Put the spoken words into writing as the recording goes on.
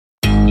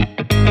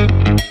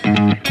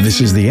This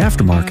is the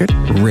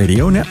Aftermarket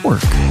Radio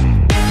Network.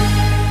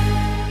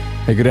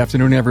 Hey, good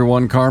afternoon,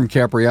 everyone. Carm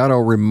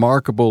Capriato,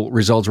 Remarkable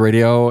Results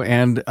Radio,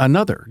 and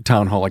another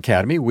Town Hall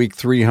Academy, week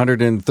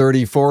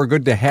 334.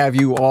 Good to have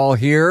you all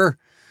here.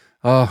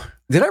 Did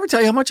I ever tell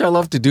you how much I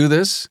love to do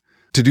this?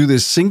 To do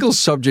this single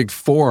subject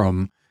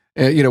forum.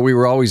 We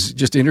were always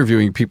just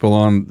interviewing people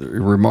on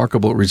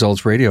Remarkable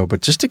Results Radio,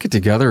 but just to get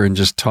together and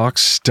just talk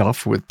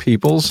stuff with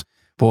peoples.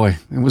 Boy,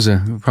 it was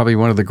probably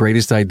one of the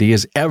greatest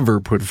ideas ever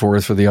put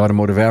forth for the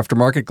automotive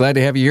aftermarket. Glad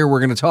to have you here. We're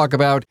going to talk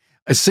about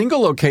a single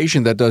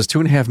location that does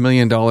 $2.5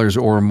 million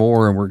or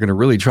more, and we're going to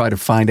really try to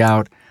find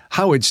out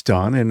how it's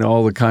done and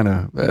all the kind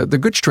of the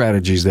good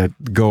strategies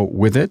that go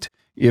with it.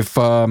 If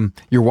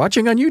you're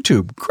watching on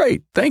YouTube,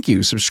 great. Thank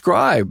you.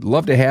 Subscribe.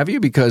 Love to have you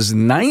because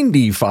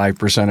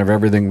 95% of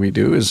everything we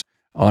do is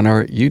on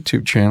our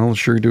YouTube channel.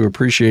 Sure do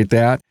appreciate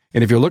that.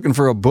 And if you're looking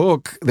for a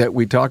book that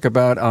we talk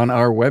about on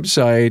our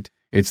website,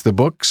 it's the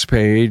books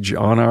page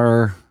on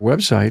our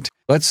website.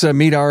 Let's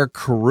meet our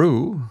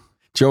crew.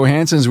 Joe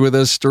Hansen's with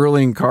us,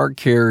 Sterling Car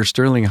Care,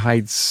 Sterling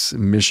Heights,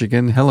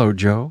 Michigan. Hello,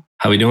 Joe.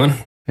 How we doing?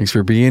 Thanks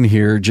for being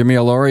here. Jimmy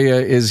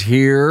Aloria is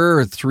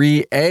here,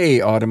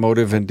 3A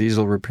Automotive and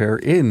Diesel Repair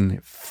in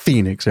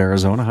Phoenix,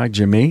 Arizona. Hi,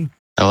 Jimmy.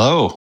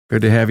 Hello.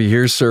 Good to have you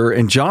here, sir.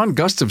 And John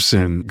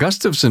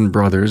Gustafson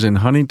Brothers in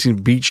Huntington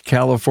Beach,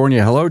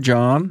 California. Hello,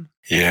 John.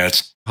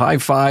 Yes. High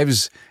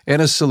fives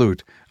and a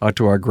salute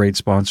to our great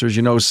sponsors.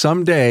 You know,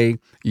 someday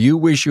you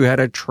wish you had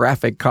a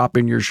traffic cop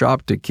in your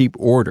shop to keep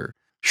order.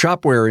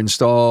 Shopware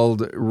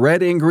installed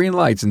red and green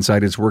lights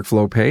inside its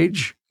workflow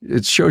page.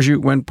 It shows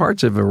you when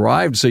parts have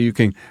arrived so you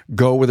can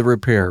go with a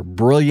repair.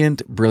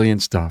 Brilliant,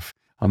 brilliant stuff.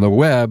 On the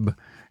web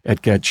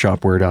at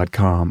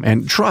getshopware.com.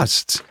 And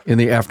trust in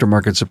the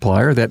aftermarket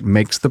supplier that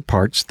makes the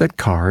parts that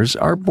cars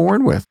are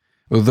born with.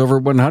 With over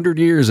 100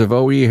 years of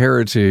OE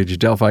heritage,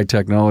 Delphi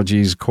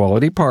Technologies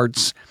quality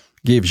parts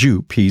gives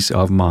you peace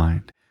of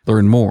mind.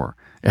 Learn more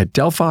at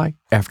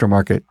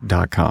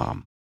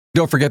delphiaftermarket.com.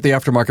 Don't forget the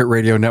Aftermarket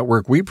Radio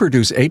Network. We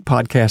produce 8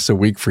 podcasts a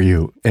week for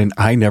you, and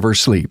I never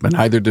sleep, and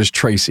neither does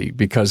Tracy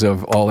because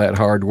of all that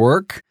hard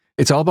work.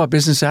 It's all about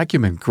business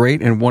acumen,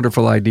 great and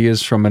wonderful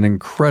ideas from an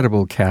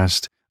incredible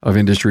cast of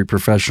industry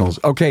professionals.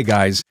 Okay,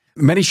 guys,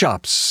 many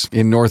shops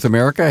in North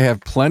America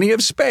have plenty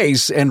of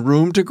space and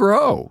room to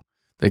grow.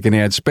 They can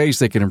add space,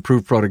 they can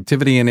improve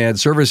productivity and add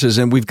services,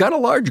 and we've got a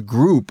large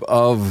group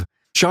of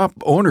shop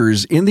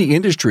owners in the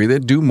industry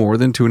that do more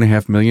than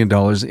 $2.5 million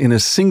in a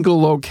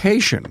single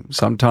location.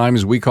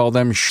 Sometimes we call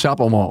them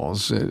shopper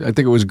malls. I think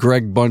it was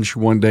Greg Bunch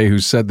one day who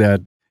said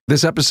that.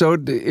 This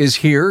episode is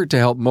here to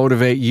help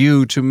motivate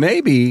you to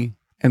maybe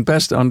and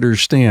best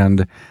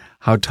understand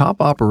how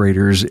top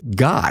operators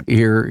got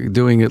here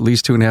doing at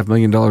least $2.5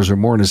 million or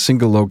more in a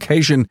single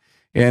location,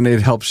 and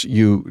it helps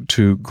you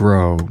to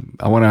grow.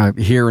 I want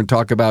to hear and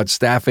talk about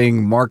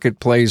staffing,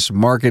 marketplace,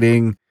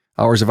 marketing,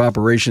 hours of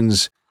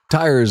operations,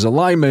 tires,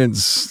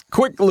 alignments,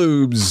 quick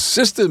lubes,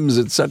 systems,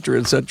 etc.,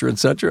 etc.,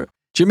 etc.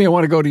 Jimmy, I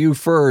want to go to you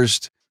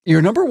first.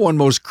 Your number one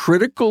most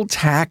critical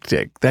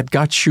tactic that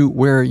got you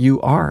where you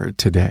are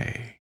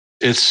today.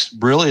 It's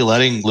really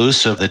letting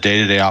loose of the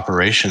day-to-day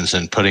operations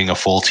and putting a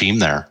full team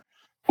there.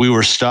 We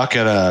were stuck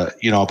at about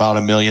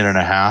 $1.5 million.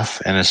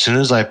 And as soon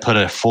as I put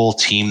a full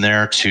team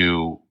there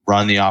to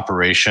run the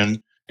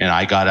operation and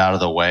I got out of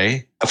the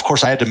way, of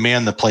course I had to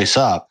man the place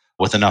up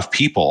with enough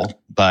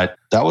people, but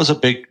that was a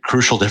big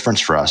crucial difference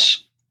for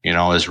us,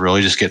 is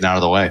really just getting out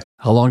of the way.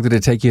 How long did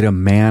it take you to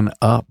man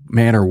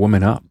or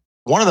woman up?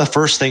 One of the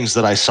first things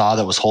that I saw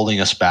that was holding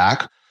us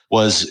back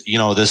was,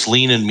 this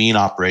lean and mean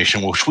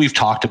operation, which we've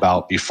talked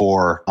about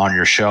before on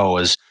your show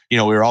is, we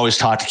were always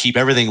taught to keep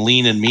everything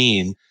lean and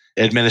mean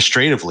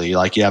administratively,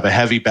 like you have a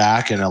heavy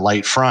back and a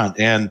light front.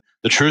 And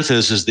the truth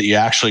is that you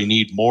actually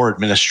need more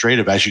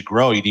administrative. As you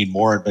grow, you need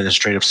more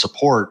administrative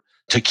support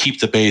to keep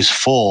the base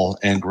full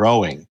and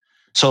growing.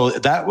 So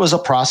that was a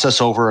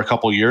process over a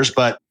couple of years,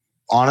 but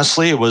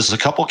honestly, it was a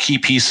couple key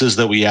pieces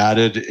that we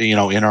added, in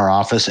our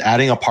office,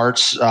 adding a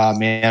parts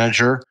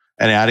manager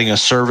and adding a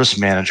service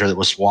manager that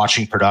was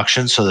watching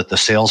production so that the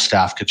sales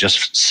staff could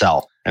just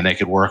sell and they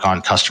could work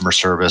on customer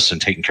service and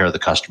taking care of the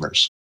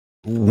customers.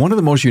 One of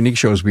the most unique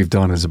shows we've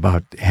done is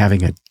about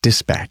having a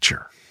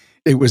dispatcher.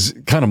 It was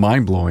kind of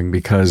mind-blowing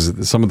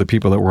because some of the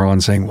people that were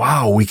on saying,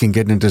 wow, we can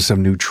get into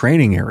some new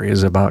training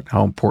areas about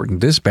how important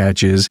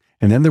dispatch is.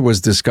 And then there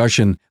was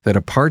discussion that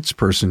a parts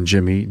person,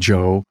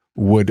 Joe,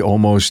 would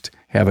almost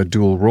have a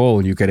dual role.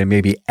 And you could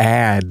maybe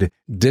add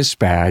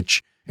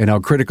dispatch, and how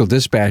critical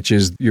dispatch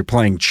is. You're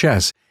playing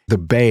chess. The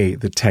bay,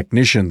 the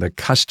technician, the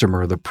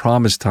customer, the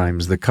promise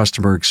times, the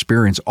customer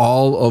experience,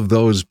 all of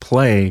those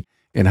play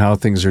in how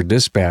things are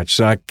dispatched.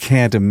 So I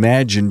can't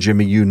imagine,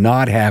 Jimmy, you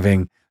not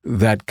having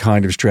that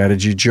kind of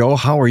strategy. Joe,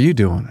 how are you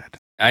doing it?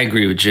 I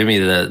agree with Jimmy.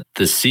 The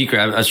secret,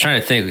 I was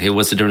trying to think, okay,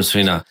 what's the difference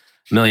between $1.5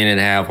 million,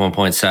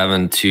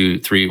 1.7, 2,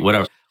 3,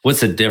 whatever.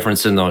 What's the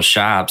difference in those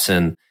shops?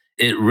 And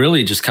it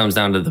really just comes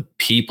down to the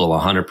people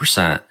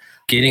 100%.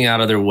 Getting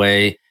out of their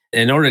way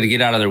in order to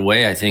get out of their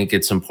way, I think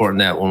it's important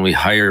that when we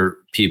hire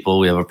people,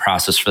 we have a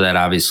process for that,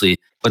 obviously,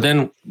 but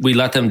then we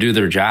let them do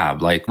their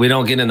job. Like, we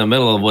don't get in the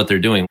middle of what they're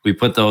doing. We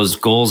put those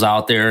goals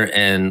out there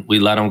and we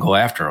let them go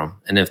after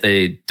them. And if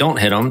they don't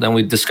hit them, then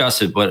we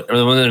discuss it. But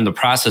when they're in the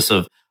process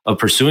of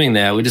pursuing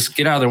that, we just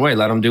get out of their way,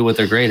 let them do what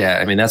they're great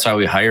at. I mean, that's why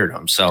we hired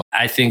them. So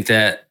I think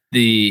that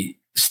the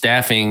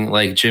staffing,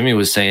 like Jimmy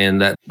was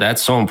saying,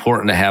 that's so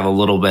important to have a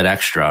little bit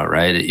extra,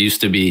 right? It used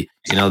to be,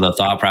 the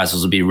thought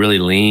process would be really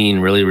lean,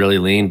 really, really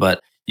lean,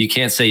 but you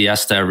can't say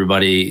yes to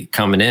everybody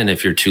coming in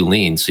if you're too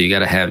lean. So you got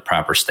to have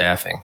proper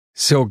staffing.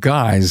 So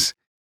guys,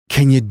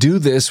 can you do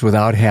this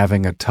without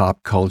having a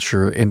top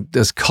culture? And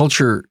does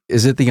culture,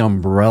 is it the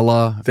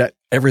umbrella that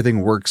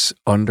everything works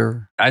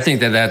under? I think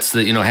that's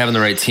having the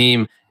right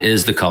team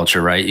is the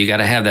culture, right? You got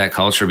to have that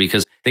culture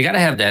because they got to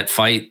have that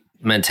fight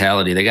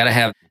mentality. They got to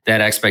have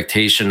that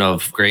expectation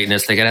of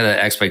greatness. They got to have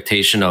that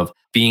expectation of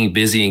being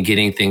busy and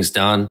getting things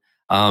done.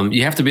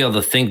 You have to be able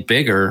to think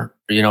bigger,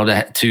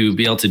 to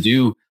be able to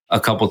do a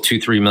couple,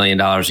 $2-3 million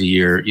a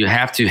year. You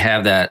have to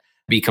have that,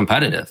 be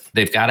competitive.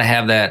 They've got to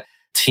have that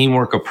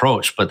teamwork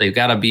approach, but they've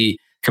got to be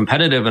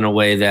competitive in a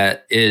way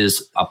that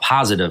is a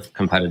positive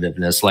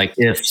competitiveness. Like,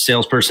 if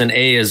salesperson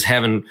A is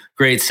having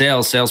great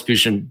sales,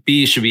 salesperson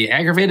B should be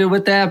aggravated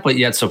with that, but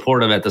yet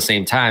supportive at the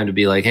same time to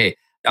be like, hey,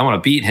 I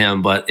want to beat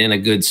him, but in a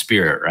good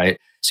spirit, right?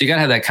 So you got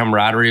to have that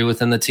camaraderie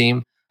within the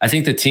team. I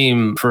think the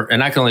team,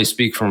 and I can only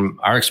speak from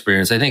our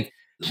experience, I think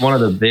one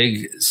of the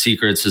big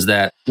secrets is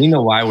that we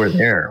know why we're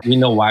there. We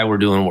know why we're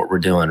doing what we're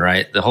doing,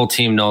 right? The whole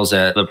team knows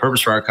that the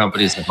purpose for our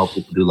company is to help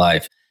people do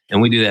life.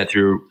 And we do that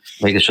through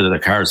making sure that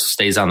the car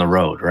stays on the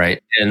road,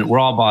 right? And we're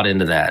all bought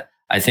into that.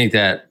 I think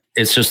that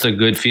it's just a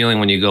good feeling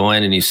when you go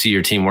in and you see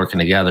your team working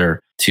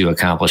together to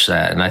accomplish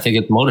that. And I think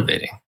it's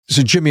motivating.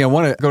 So Jimmy, I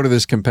want to go to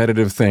this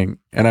competitive thing,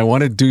 and I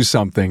want to do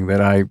something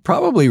that I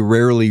probably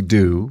rarely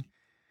do.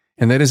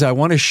 And that is, I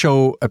want to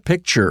show a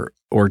picture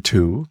or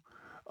two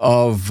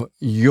of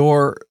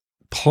your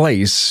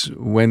place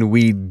when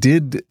we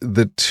did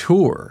the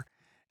tour.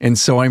 And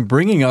so I'm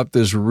bringing up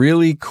this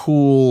really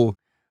cool,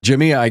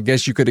 Jimmy, I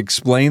guess you could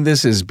explain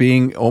this as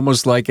being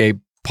almost like a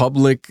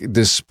public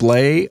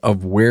display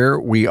of where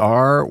we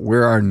are,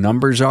 where our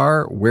numbers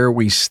are, where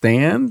we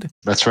stand.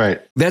 That's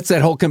right. That's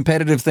that whole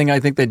competitive thing I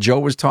think that Joe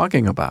was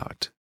talking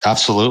about.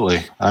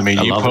 Absolutely. I mean,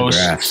 you post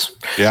the graphs.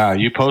 Yeah,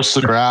 you post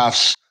the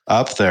graphs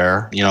up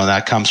there.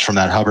 That comes from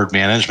that Hubbard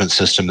management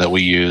system that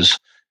we use.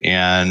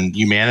 And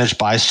you manage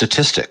by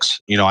statistics.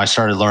 I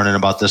started learning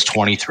about this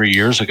 23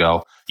 years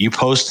ago. You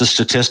post the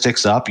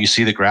statistics up, you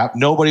see the graph.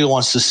 Nobody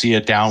wants to see a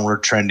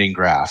downward trending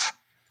graph.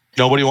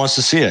 Nobody wants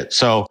to see it.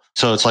 So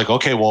it's like,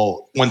 okay,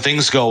 well, when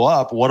things go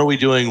up, what are we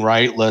doing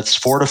right? Let's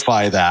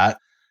fortify that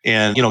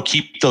and,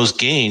 keep those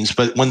gains.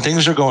 But when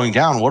things are going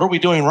down, what are we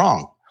doing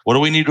wrong? What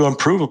do we need to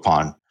improve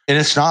upon? And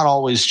it's not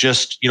always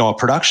just, a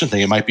production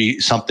thing. It might be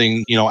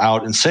something,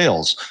 out in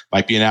sales,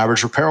 might be an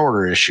average repair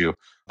order issue.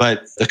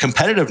 But the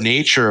competitive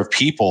nature of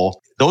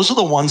people, those are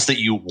the ones that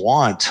you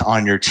want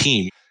on your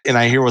team. And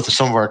I hear with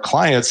some of our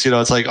clients,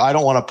 it's like, I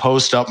don't want to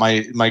post up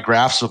my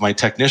graphs of my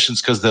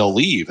technicians because they'll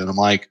leave. And I'm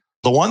like,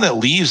 the one that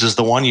leaves is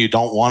the one you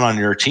don't want on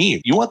your team.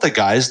 You want the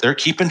guys, they're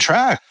keeping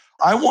track.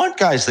 I want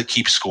guys that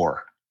keep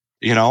score.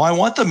 I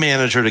want the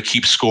manager to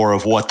keep score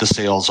of what the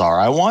sales are.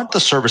 I want the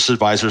service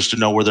advisors to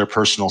know where their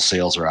personal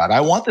sales are at. I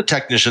want the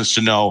technicians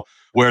to know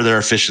where their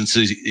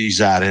efficiency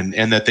is at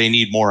and that they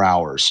need more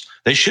hours.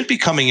 They should be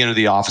coming into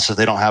the office if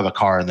they don't have a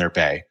car in their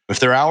bay. If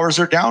their hours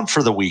are down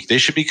for the week, they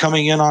should be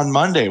coming in on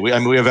Monday. We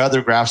have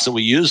other graphs that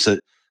we use that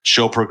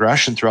show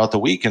progression throughout the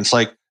week. And it's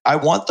like, I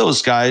want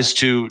those guys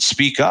to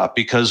speak up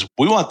because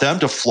we want them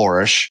to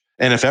flourish.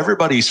 And if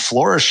everybody's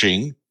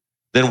flourishing,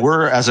 then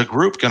we're as a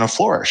group going to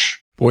flourish.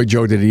 Boy,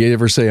 Joe, did he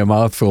ever say a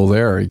mouthful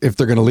there? If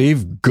they're going to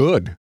leave,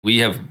 good. We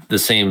have the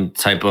same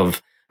type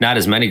of, not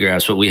as many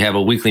graphs, but we have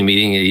a weekly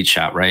meeting at each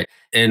shop, right?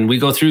 And we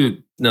go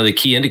through the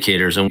key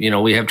indicators and,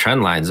 we have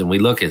trend lines and we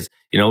look at,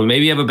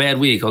 maybe you have a bad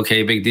week.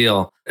 Okay, big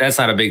deal. That's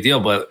not a big deal,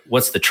 but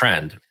what's the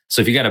trend?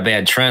 So if you got a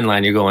bad trend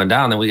line, you're going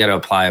down, then we got to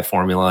apply a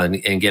formula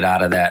and get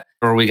out of that.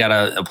 Or we got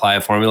to apply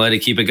a formula to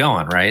keep it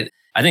going, right?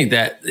 I think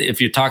that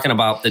if you're talking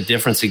about the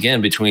difference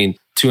again between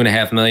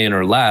 2.5 million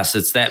or less,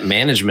 it's that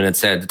management,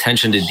 it's that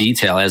attention to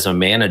detail as a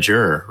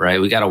manager, right?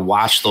 We got to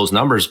watch those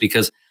numbers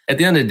because at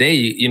the end of the day,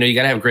 you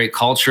got to have great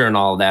culture and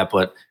all of that,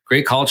 but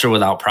great culture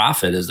without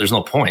profit there's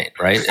no point,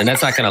 right? And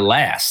that's not going to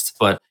last.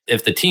 But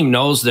if the team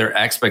knows their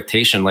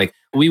expectation, like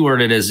we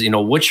word it as,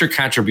 what's your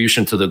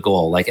contribution to the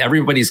goal? Like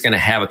everybody's going to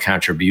have a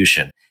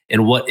contribution.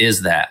 And what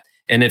is that?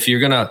 And if you're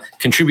going to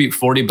contribute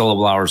 40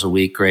 billable hours a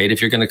week, great.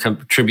 If you're going to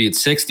contribute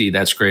 60,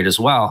 that's great as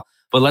well.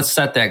 But let's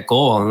set that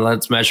goal and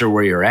let's measure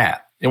where you're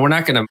at. And we're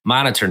not going to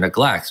monitor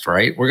neglect,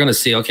 right? We're going to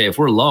see, okay, if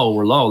we're low,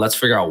 we're low. Let's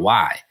figure out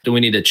why. Do we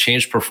need to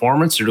change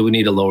performance or do we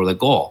need to lower the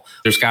goal?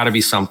 There's got to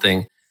be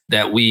something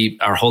that we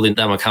are holding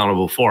them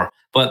accountable for.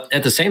 But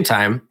at the same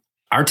time,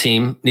 our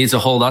team needs to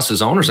hold us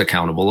as owners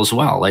accountable as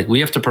well. Like we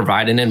have to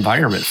provide an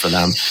environment for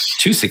them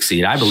to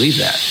succeed. I believe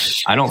that.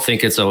 I don't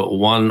think it's a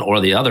one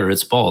or the other.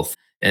 It's both.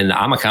 and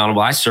I'm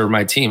accountable. I serve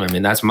my team. I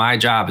mean, that's my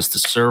job, is to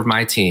serve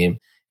my team.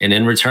 And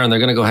in return, they're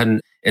going to go ahead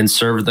and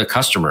serve the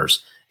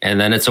customers. And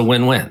then it's a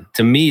win-win.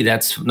 To me,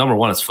 that's number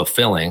one, it's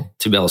fulfilling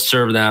to be able to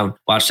serve them,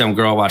 watch them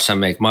grow, watch them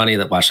make money,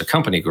 that watch the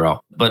company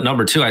grow. But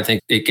number two, I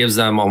think it gives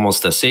them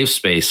almost a safe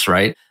space,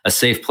 right? A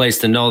safe place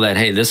to know that,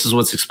 hey, this is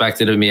what's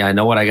expected of me. I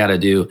know what I got to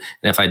do.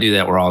 And if I do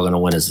that, we're all going to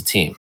win as a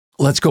team.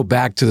 Let's go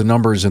back to the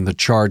numbers and the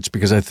charts,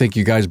 because I think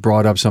you guys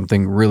brought up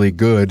something really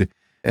good.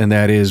 And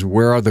that is,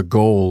 where are the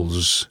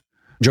goals?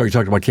 Joe, you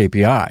talked about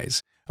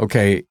KPIs.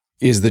 Okay.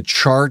 Is the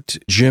chart,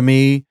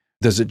 Jimmy,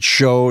 does it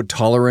show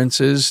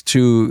tolerances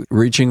to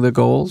reaching the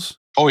goals?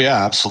 Oh,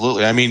 yeah,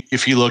 absolutely. I mean,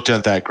 if you looked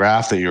at that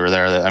graph that you were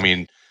there, I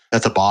mean,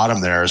 at the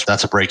bottom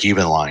that's a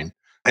break-even line.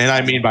 And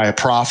I mean by a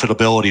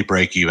profitability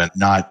break-even,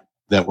 not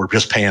that we're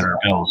just paying our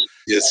bills.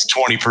 It's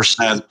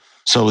 20%.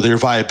 So their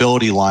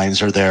viability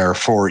lines are there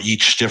for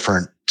each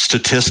different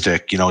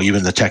statistic,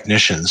 even the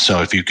technicians.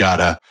 So if you've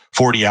got a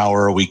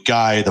 40-hour-a-week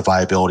guy, the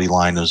viability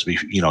line is,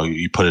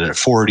 you put it at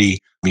 40.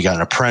 You got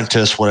an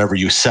apprentice, whatever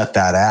you set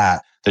that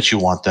at, that you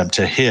want them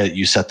to hit,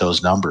 you set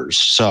those numbers.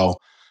 So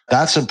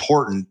that's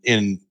important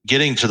in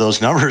getting to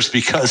those numbers,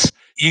 because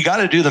you got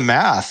to do the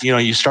math.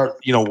 You start,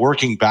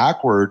 working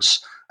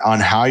backwards on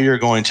how you're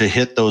going to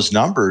hit those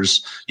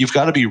numbers. You've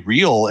got to be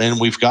real, and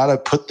we've got to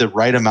put the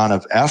right amount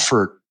of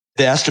effort,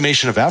 the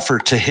estimation of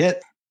effort, to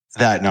hit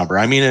that number.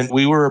 I mean, and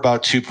we were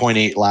about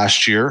 2.8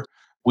 last year.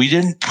 We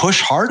didn't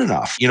push hard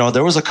enough.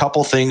 There was a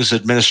couple things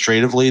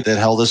administratively that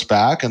held us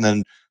back.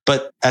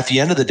 But at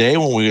the end of the day,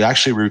 when we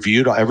actually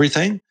reviewed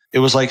everything, it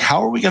was like,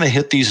 how are we going to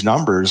hit these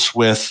numbers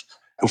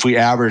if we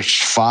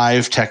averaged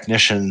 5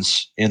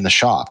 technicians in the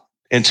shop?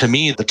 And to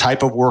me, the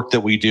type of work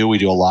that we do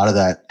a lot of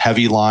that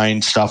heavy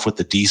line stuff with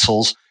the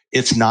diesels.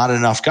 It's not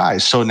enough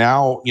guys. So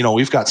now,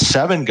 we've got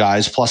 7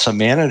 guys plus a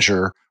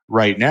manager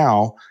right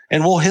now,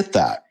 and we'll hit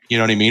that. You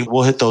know what I mean?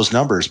 We'll hit those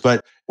numbers.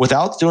 But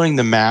without doing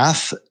the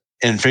math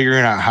and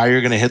figuring out how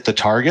you're going to hit the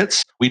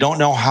targets, we don't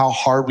know how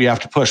hard we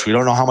have to push. We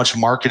don't know how much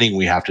marketing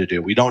we have to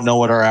do. We don't know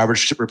what our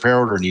average repair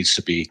order needs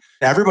to be.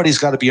 Everybody's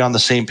got to be on the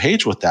same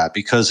page with that,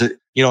 because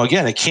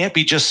again, it can't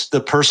be just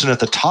the person at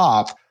the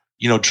top,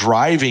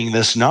 driving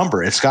this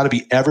number. It's got to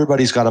be,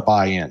 everybody's got to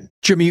buy in.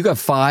 Jimmy, you got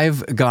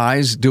 5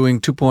 guys doing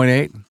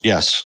 2.8?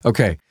 Yes.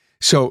 Okay.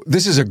 So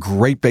this is a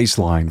great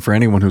baseline for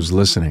anyone who's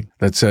listening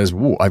that says,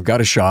 "Whoa, I've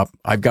got a shop.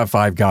 I've got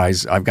 5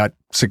 guys. I've got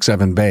 6,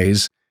 7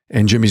 bays.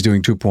 And Jimmy's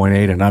doing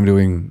 2.8 and I'm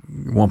doing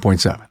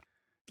 1.7.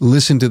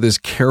 Listen to this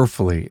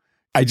carefully.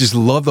 I just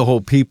love the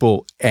whole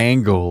people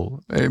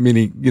angle. I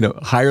mean,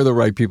 hire the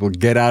right people,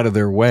 get out of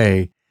their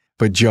way.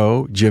 But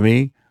Joe,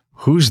 Jimmy,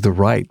 who's the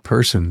right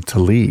person to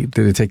lead?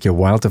 Did it take you a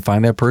while to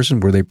find that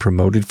person? Were they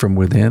promoted from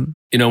within?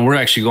 We're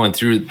actually going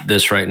through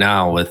this right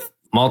now with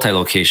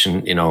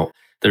multi-location.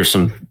 There's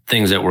some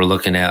things that we're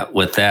looking at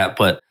with that.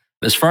 But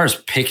as far as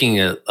picking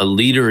a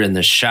leader in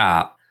the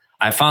shop,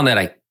 I found that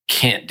I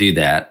can't do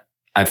that.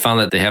 I found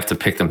that they have to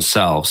pick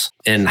themselves.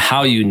 And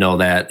how you know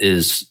that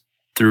is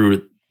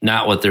through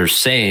not what they're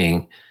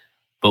saying,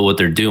 but what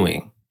they're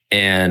doing.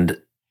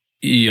 And,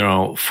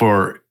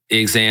 for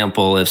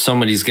example, if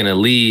somebody's going to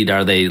lead,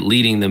 are they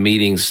leading the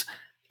meetings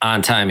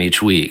on time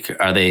each week?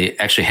 Are they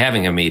actually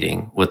having a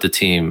meeting with the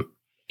team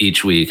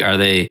each week? Are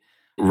they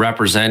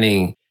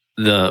representing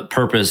the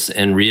purpose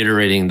and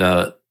reiterating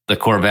the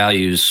core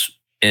values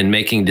and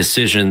making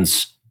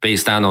decisions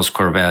based on those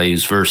core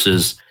values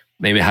versus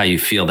maybe how you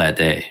feel that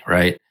day,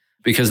 right?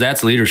 Because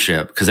that's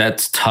leadership, because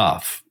that's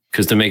tough.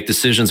 Because to make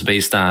decisions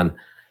based on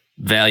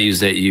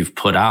values that you've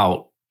put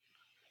out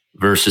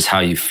versus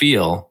how you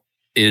feel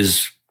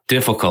is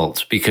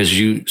difficult, because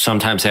you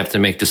sometimes have to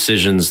make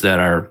decisions that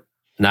are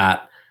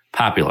not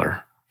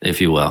popular, if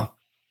you will.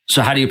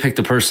 So how do you pick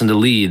the person to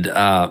lead?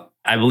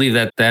 I believe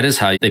that is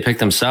how they pick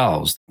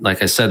themselves.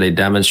 Like I said, they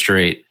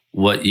demonstrate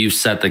what you've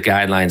set the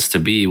guidelines to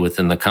be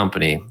within the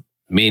company,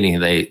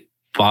 meaning they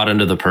bought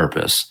into the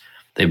purpose.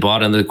 They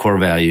bought into the core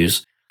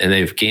values, and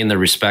they've gained the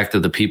respect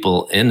of the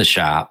people in the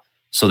shop,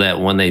 so that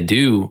when they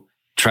do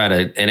try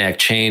to enact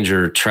change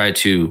or try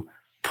to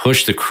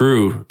push the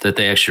crew, that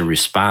they actually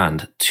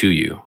respond to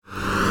you.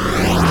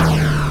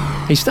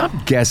 Hey, stop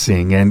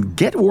guessing and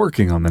get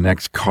working on the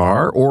next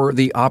car or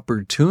the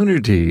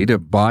opportunity to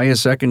buy a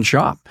second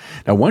shop.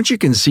 Now, once you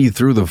can see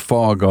through the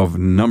fog of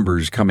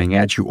numbers coming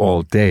at you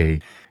all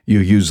day, you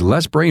use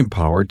less brain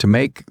power to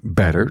make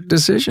better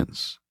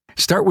decisions.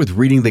 Start with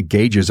reading the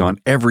gauges on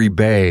every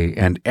bay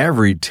and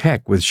every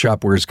tech with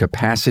Shopware's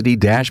Capacity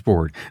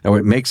Dashboard. Now,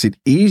 it makes it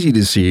easy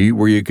to see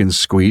where you can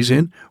squeeze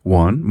in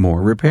one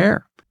more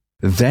repair.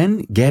 Then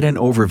get an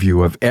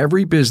overview of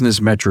every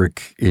business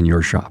metric in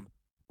your shop.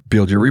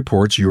 Build your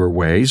reports your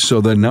way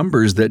so the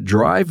numbers that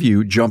drive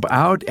you jump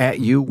out at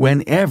you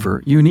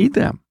whenever you need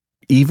them.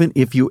 Even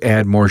if you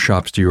add more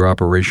shops to your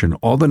operation,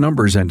 all the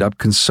numbers end up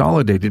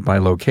consolidated by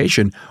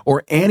location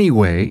or any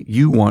way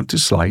you want to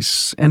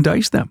slice and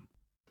dice them.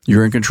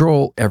 You're in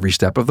control every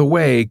step of the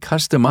way,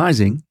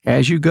 customizing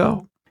as you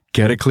go.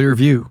 Get a clear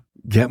view.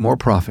 Get more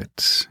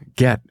profits.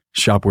 Get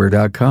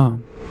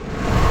Shopware.com.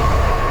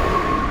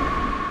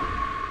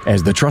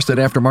 As the trusted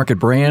aftermarket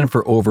brand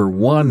for over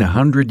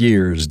 100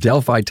 years,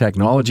 Delphi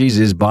Technologies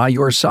is by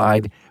your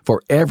side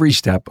for every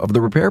step of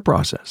the repair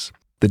process.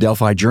 The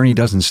Delphi journey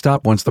doesn't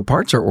stop once the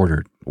parts are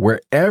ordered.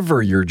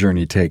 Wherever your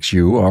journey takes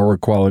you, our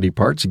quality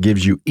parts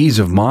gives you ease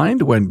of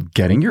mind when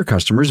getting your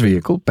customer's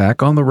vehicle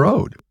back on the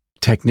road.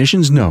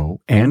 Technicians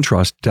know and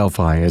trust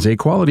Delphi as a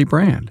quality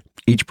brand.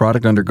 Each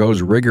product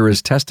undergoes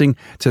rigorous testing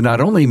to not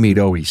only meet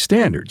OE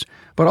standards,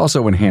 but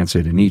also enhance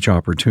it in each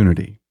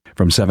opportunity.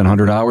 From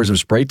 700 hours of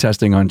spray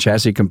testing on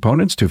chassis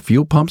components to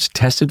fuel pumps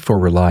tested for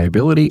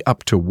reliability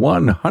up to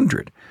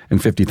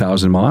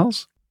 150,000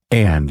 miles.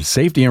 And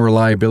safety and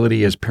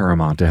reliability is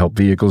paramount to help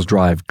vehicles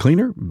drive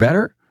cleaner,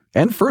 better,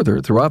 and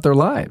further throughout their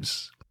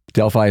lives.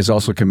 Delphi is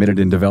also committed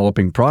in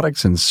developing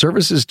products and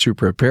services to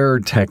prepare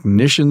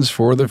technicians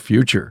for the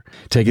future.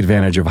 Take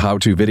advantage of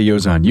how-to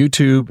videos on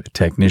YouTube,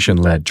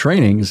 technician-led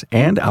trainings,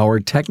 and our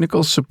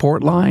technical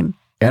support line,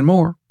 and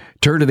more.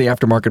 Turn to the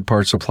aftermarket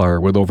parts supplier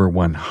with over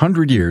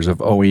 100 years of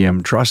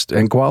OEM trust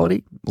and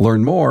quality.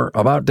 Learn more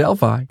about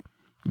Delphi.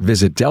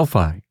 Visit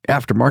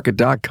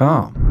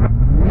DelphiAftermarket.com.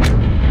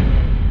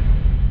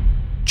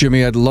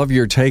 Jimmy, I'd love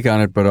your take on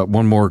it, but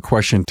one more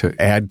question to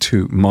add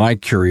to my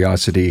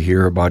curiosity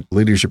here about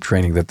leadership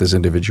training that this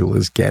individual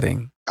is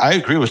getting. I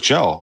agree with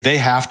Joe. They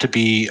have to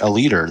be a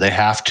leader. They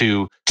have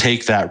to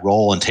take that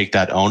role and take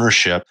that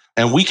ownership.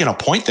 And we can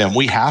appoint them.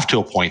 We have to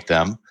appoint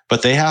them,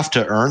 but they have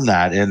to earn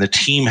that. And the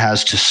team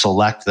has to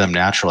select them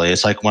naturally.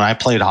 It's like when I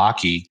played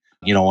hockey,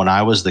 when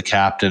I was the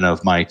captain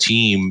of my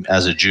team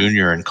as a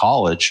junior in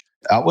college,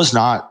 that was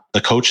not the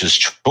coach's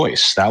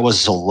choice. That was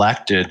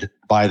selected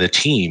by the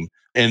team.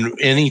 And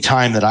any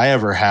time that I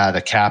ever had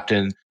a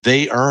captain,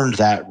 they earned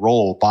that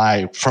role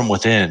from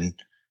within.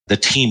 The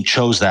team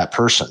chose that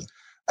person.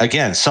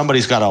 Again,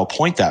 somebody's got to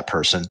appoint that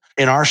person.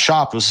 In our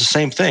shop, it was the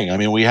same thing. I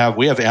mean, we have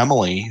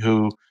Emily,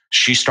 who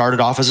she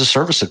started off as a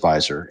service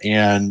advisor,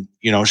 and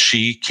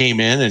she came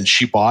in and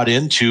she bought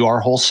into our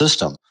whole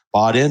system,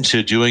 bought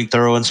into doing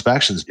thorough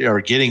inspections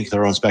or getting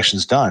thorough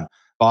inspections done,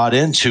 bought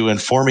into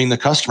informing the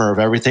customer of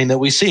everything that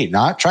we see,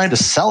 not trying to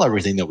sell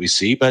everything that we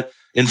see, but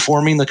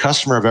informing the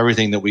customer of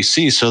everything that we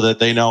see so that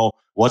they know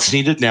what's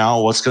needed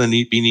now, what's going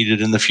to be needed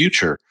in the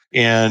future.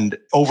 And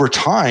over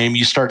time,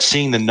 you start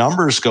seeing the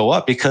numbers go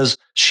up because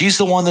she's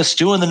the one that's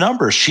doing the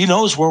numbers. She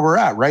knows where we're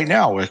at right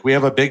now. If we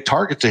have a big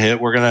target to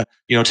hit, we're going to,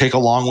 take a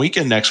long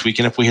weekend next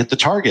weekend if we hit the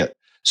target.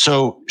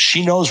 So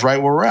she knows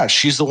right where we're at.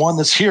 She's the one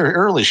that's here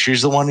early.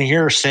 She's the one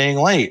here staying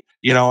late.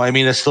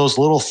 It's those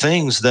little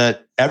things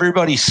that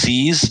everybody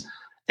sees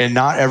and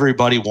not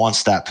everybody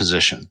wants that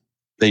position.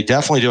 They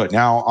definitely do it.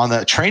 Now, on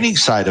the training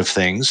side of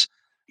things,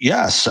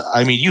 yes,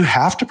 you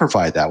have to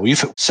provide that.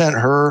 We've sent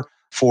her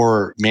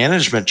for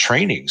management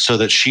training so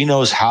that she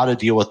knows how to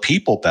deal with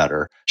people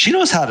better. She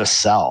knows how to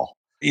sell.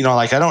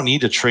 I don't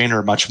need to train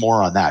her much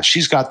more on that.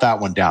 She's got that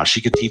one down. She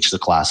could teach the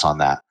class on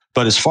that.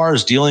 But as far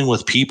as dealing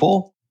with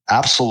people,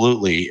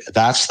 absolutely,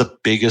 that's the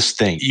biggest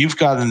thing. You've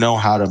got to know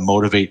how to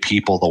motivate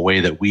people the way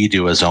that we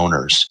do as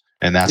owners.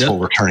 And that's what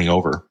we're turning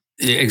over.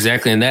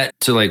 Exactly. And that,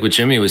 to like what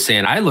Jimmy was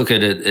saying, I look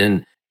at it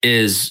and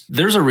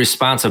there's a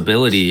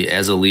responsibility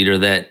as a leader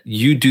that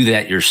you do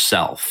that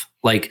yourself.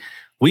 Like,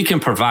 we can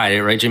provide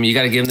it, right, Jimmy? You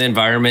got to give them the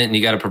environment and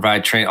you got to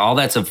provide training. All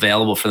that's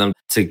available for them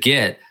to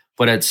get.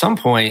 But at some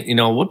point,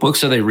 what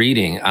books are they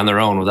reading on their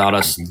own without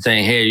us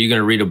saying, hey, are you going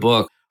to read a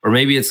book? Or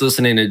maybe it's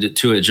listening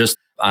to it just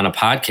on a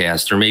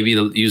podcast, or maybe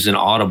using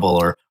Audible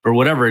or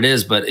whatever it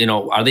is. But,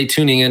 are they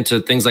tuning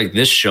into things like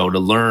this show to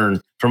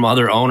learn from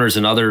other owners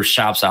and other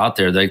shops out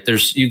there? Like,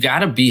 you got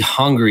to be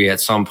hungry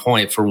at some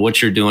point for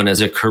what you're doing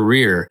as a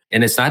career.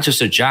 And it's not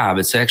just a job.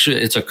 It's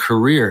a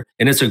career,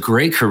 and it's a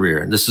great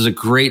career. This is a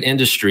great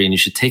industry, and you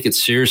should take it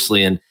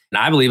seriously. And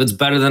I believe it's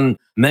better than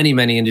many,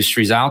 many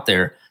industries out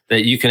there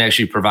that you can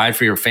actually provide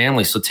for your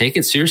family. So take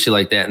it seriously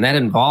like that. And that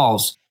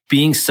involves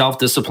being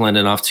self-disciplined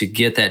enough to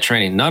get that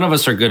training. None of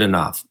us are good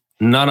enough.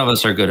 None of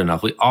us are good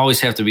enough. We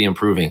always have to be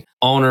improving.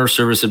 Owner,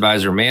 service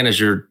advisor,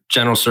 manager,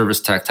 general service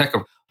tech,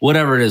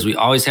 whatever it is, we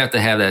always have to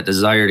have that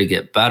desire to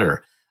get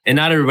better. And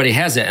not everybody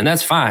has that, and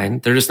that's fine.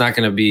 They're just not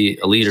going to be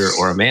a leader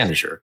or a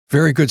manager.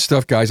 Very good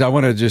stuff, guys. I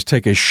want to just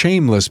take a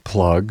shameless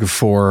plug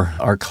for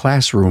our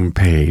classroom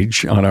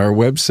page on our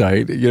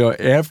website.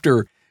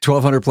 After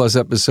 1,200 plus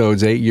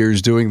episodes, 8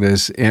 years doing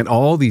this, and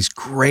all these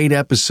great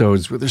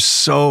episodes where there's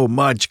so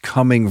much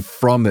coming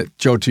from it.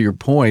 Joe, to your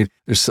point,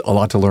 there's a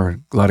lot to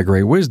learn, a lot of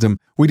great wisdom.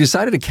 We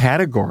decided to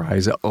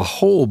categorize a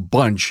whole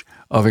bunch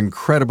of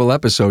incredible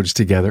episodes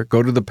together.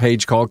 Go to the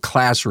page called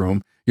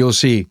Classroom. You'll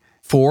see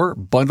 4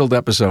 bundled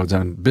episodes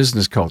on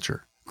business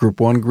culture, Group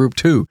 1, Group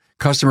 2,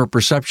 customer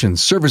perception,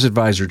 service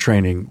advisor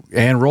training,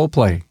 and role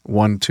play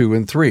 1, 2,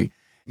 and 3.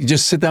 You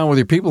just sit down with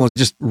your people and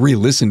just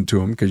re-listen to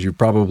them, because you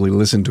probably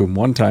listened to them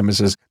one time and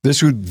says,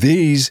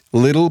 these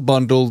little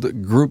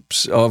bundled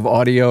groups of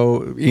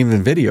audio,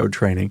 even video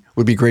training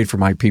would be great for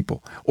my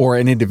people, or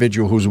an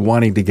individual who's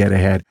wanting to get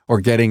ahead or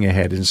getting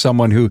ahead, and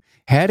someone who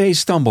had a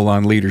stumble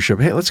on leadership.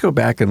 Hey, let's go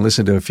back and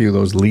listen to a few of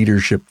those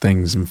leadership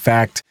things. In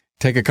fact,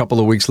 take a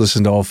couple of weeks,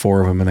 listen to all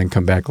 4 of them, and then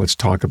come back. Let's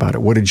talk about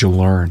it. What did you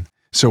learn?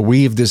 So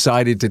we've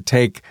decided to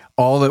take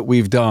all that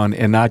we've done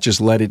and not just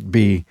let it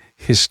be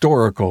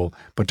historical,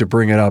 but to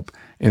bring it up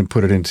and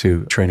put it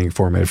into training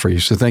format for you.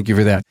 So thank you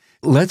for that.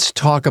 Let's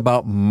talk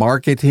about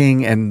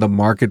marketing and the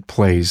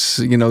marketplace.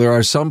 You know, there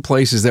are some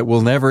places that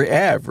will never,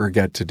 ever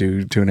get to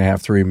do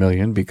 2.5, 3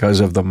 million because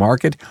of the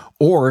market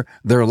or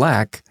their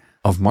lack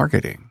of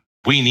marketing.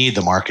 We need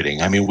the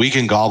marketing. I mean, we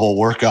can gobble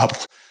work up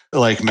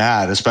like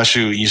mad,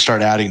 especially when you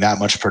start adding that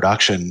much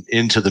production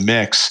into the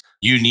mix.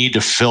 You need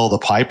to fill the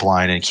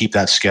pipeline and keep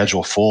that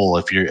schedule full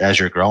as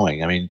you're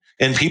growing. I mean,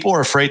 and people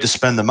are afraid to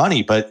spend the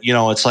money, but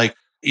it's like,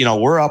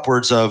 we're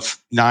upwards of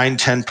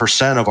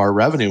 9-10% of our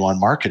revenue on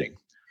marketing.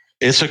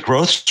 It's a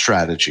growth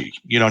strategy.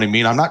 You know what I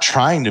mean? I'm not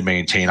trying to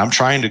maintain, I'm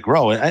trying to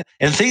grow. And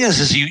the thing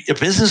is a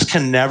business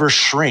can never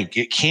shrink.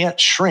 It can't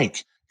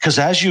shrink because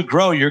as you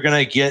grow, you're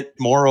going to get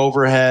more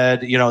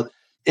overhead.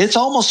 It's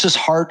almost as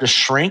hard to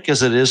shrink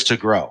as it is to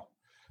grow.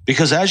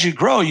 Because as you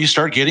grow, you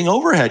start getting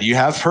overhead. You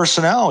have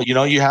personnel,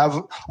 you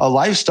have a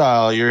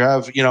lifestyle, you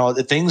have,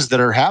 the things that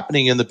are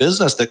happening in the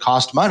business that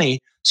cost money.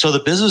 So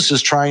the business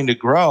is trying to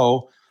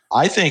grow.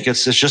 I think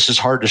it's just as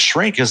hard to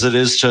shrink as it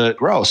is to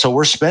grow. So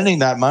we're spending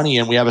that money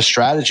and we have a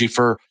strategy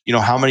for,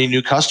 how many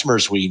new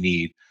customers we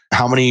need,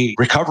 how many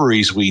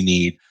recoveries we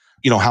need,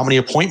 how many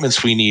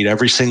appointments we need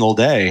every single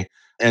day.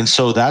 And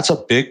so that's a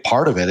big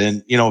part of it.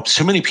 And,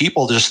 too many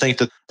people just think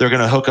that they're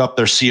going to hook up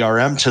their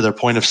CRM to their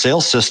point of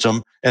sale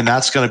system and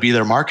that's going to be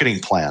their marketing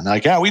plan.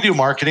 Like, yeah, we do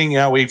marketing.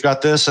 Yeah, we've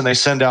got this. And they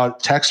send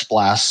out text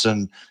blasts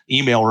and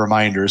email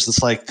reminders.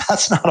 It's like,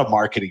 that's not a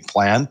marketing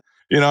plan.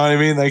 You know what I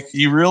mean? Like,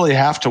 you really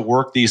have to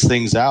work these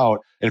things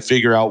out and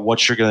figure out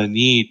what you're going to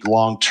need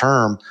long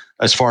term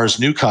as far as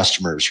new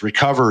customers,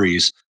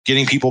 recoveries,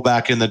 getting people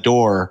back in the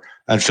door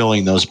and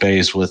filling those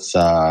bays with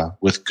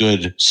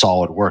good,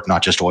 solid work,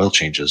 not just oil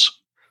changes.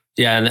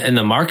 Yeah. And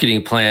the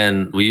marketing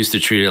plan, we used to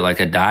treat it like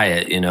a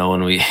diet,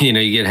 when we,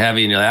 you get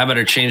heavy and you're like, I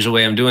better change the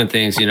way I'm doing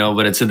things,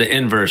 but it's in the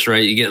inverse,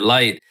 right? You get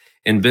light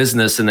in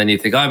business and then you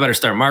think, oh, I better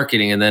start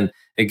marketing. And then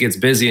it gets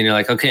busy and you're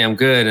like, okay, I'm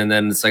good. And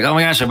then it's like, oh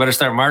my gosh, I better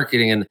start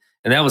marketing. And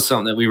that was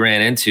something that we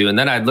ran into. And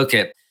then I'd look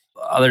at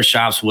other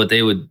shops, what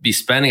they would be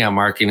spending on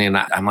marketing. And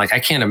I'm like, I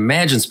can't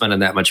imagine spending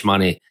that much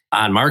money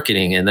on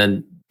marketing. And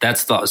then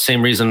that's the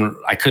same reason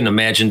I couldn't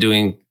imagine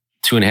doing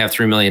 $2.5,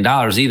 $3 million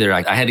either.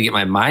 I had to get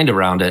my mind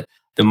around it.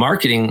 The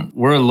marketing,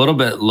 we're a little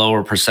bit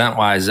lower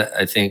percent-wise.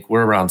 I think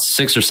we're around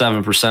 6 or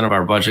 7% of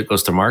our budget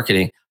goes to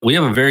marketing. We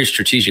have a very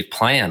strategic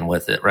plan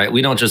with it, right?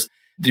 We don't just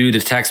do the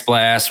text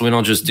blast. We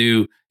don't just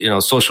do,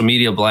 social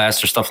media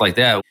blasts or stuff like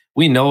that.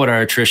 We know what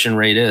our attrition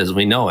rate is.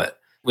 We know it.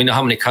 We know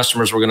how many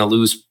customers we're going to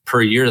lose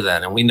per year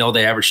then. And we know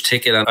the average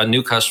ticket on a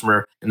new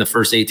customer in the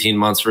first 18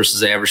 months versus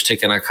the average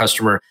ticket on a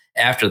customer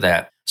after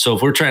that. So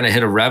if we're trying to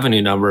hit a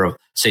revenue number of,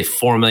 say,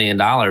 $4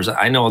 million,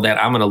 I know that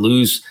I'm going to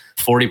lose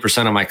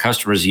 40% of my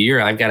customers a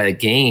year. I've got to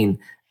gain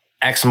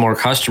X more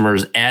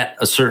customers at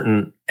a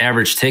certain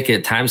average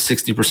ticket times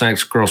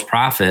 60% gross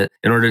profit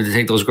in order to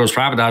take those gross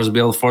profit dollars to be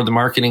able to afford the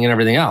marketing and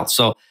everything else.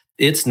 So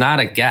it's not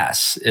a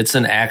guess. It's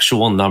an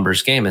actual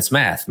numbers game. It's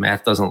math.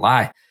 Math doesn't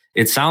lie.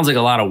 It sounds like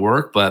a lot of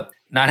work, but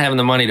not having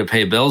the money to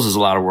pay bills is a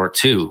lot of work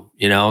too,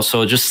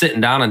 So just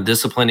sitting down and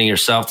disciplining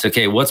yourself to,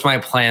 okay, what's my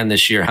plan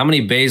this year? How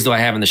many bays do I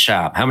have in the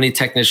shop? How many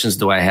technicians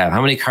do I have?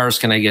 How many cars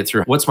can I get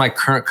through? What's my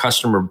current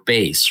customer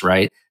base,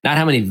 right? Not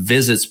how many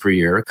visits per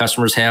year.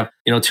 Customers have,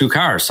 2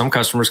 cars. Some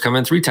customers come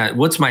in 3 times.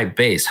 What's my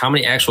base? How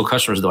many actual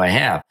customers do I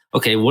have?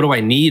 Okay, what do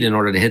I need in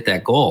order to hit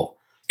that goal?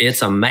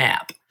 It's a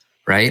map,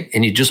 right?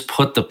 And you just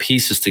put the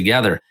pieces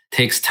together.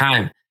 Takes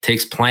time,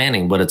 takes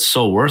planning, but it's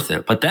so worth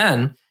it. But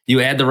then you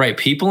add the right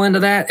people into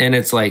that and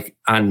it's like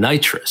on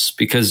nitrous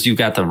because you've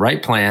got the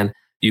right plan.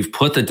 You've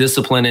put the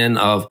discipline in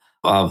of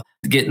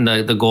getting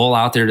the goal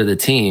out there to the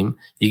team.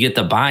 You get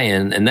the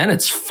buy-in and then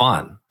it's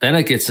fun. Then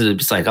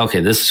it's like,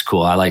 okay, this is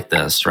cool. I like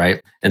this,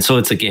 right? And so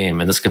it's a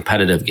game and it's a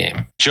competitive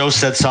game. Joe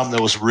said something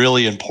that was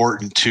really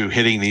important to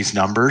hitting these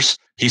numbers.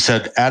 He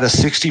said, at a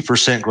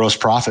 60% gross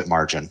profit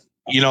margin.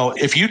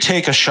 If you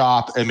take a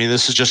shop, I mean,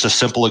 this is just a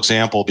simple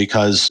example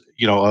because,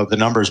 of the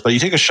numbers, but you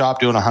take a shop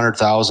doing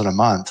 $100,000 a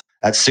month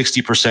at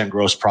 60%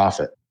 gross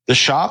profit. The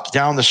shop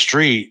down the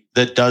street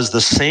that does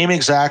the same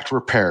exact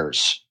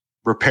repairs,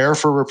 repair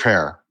for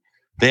repair,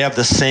 they have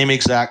the same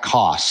exact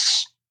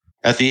costs.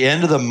 At the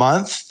end of the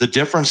month, the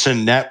difference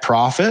in net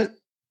profit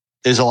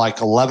is like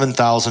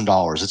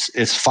 $11,000.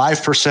 It's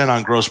 5%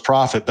 on gross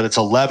profit, but it's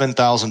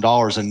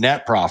 $11,000 in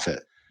net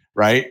profit,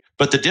 right?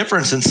 But the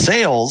difference in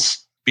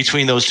sales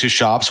between those two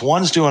shops,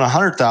 one's doing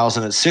 $100,000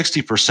 at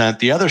 60%,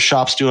 the other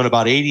shop's doing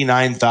about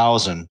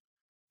 $89,000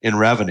 in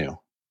revenue.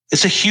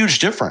 It's a huge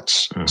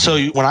difference. Mm-hmm. So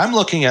when I'm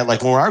looking at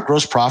when our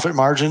gross profit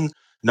margin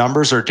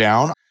numbers are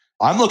down,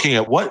 I'm looking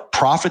at what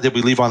profit did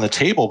we leave on the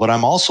table, but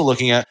I'm also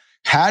looking at,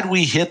 had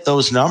we hit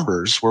those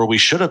numbers where we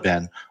should have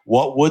been,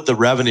 what would the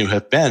revenue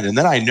have been? And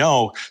then I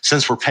know,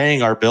 since we're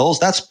paying our bills,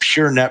 that's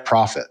pure net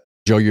profit.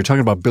 Joe, you're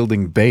talking about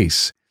building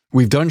base.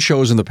 We've done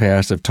shows in the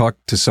past. I've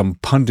talked to some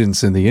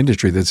pundits in the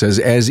industry that says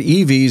as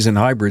EVs and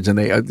hybrids and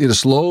they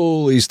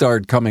slowly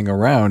start coming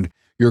around,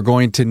 you're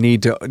going to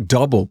need to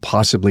double,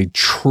 possibly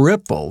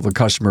triple the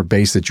customer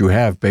base that you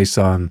have based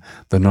on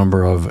the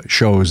number of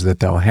shows that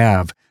they'll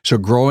have. So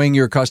growing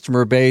your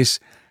customer base,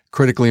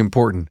 critically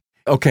important.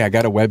 Okay, I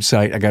got a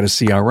website, I got a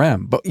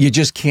CRM, but you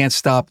just can't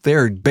stop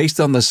there. Based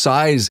on the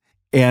size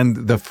and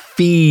the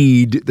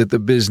feed that the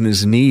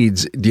business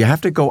needs, do you have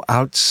to go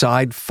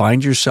outside,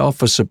 find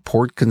yourself a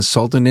support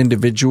consultant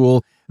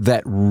individual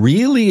that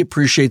really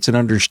appreciates and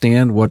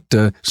understands what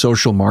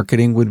social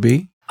marketing would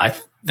be? I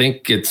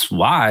think it's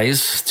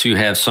wise to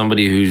have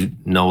somebody who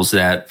knows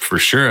that for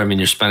sure. I mean,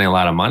 you're spending a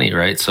lot of money,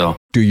 right? So,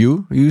 do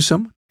you use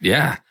some?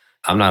 Yeah,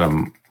 I'm not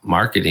a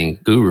marketing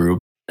guru.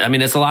 I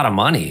mean, it's a lot of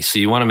money. So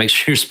you want to make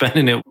sure you're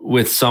spending it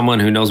with someone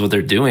who knows what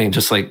they're doing.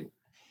 Just like,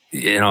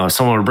 if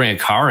someone would bring a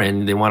car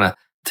in, they want to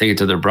take it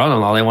to their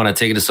brother-in-law. They want to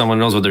take it to someone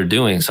who knows what they're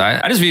doing. So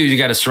I just view you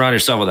got to surround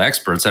yourself with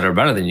experts that are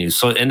better than you.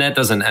 So, and that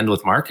doesn't end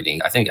with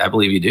marketing. I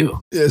believe you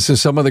do. So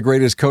some of the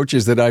greatest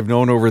coaches that I've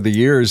known over the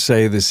years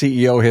say the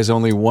CEO has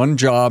only one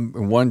job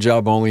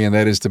only, and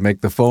that is to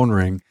make the phone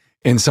ring.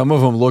 And some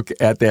of them look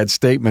at that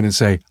statement and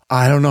say,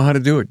 I don't know how to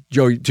do it.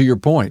 Joe, to your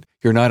point,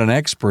 you're not an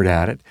expert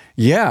at it.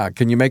 Yeah.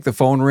 Can you make the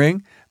phone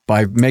ring?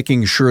 By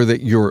making sure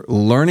that you're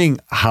learning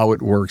how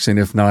it works, and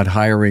if not,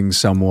 hiring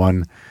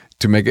someone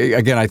to make it.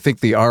 Again, I think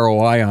the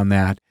ROI on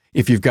that,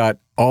 if you've got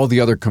all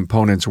the other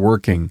components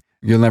working,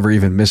 you'll never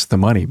even miss the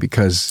money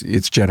because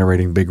it's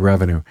generating big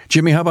revenue.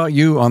 Jimmy, how about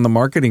you on the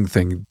marketing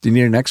thing? Do you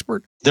need an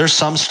expert? There's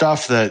some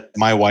stuff that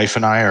my wife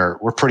and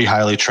we're pretty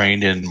highly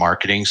trained in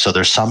marketing. So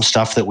there's some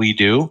stuff that we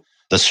do,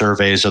 the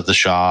surveys of the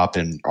shop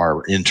and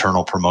our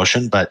internal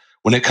promotion. But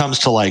when it comes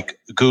to like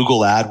Google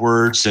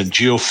AdWords and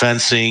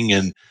geofencing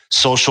and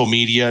social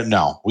media,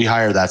 no, we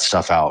hire that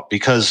stuff out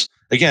because,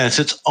 again, it's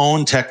its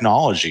own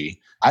technology.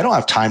 I don't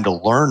have time to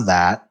learn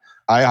that.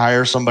 I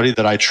hire somebody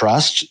that I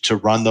trust to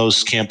run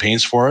those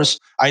campaigns for us.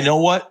 I know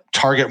what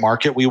target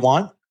market we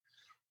want.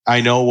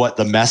 I know what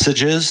the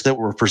message is that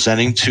we're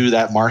presenting to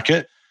that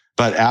market.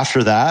 But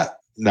after that,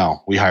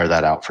 no, we hire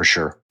that out for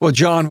sure. Well,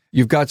 John,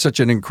 you've got such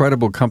an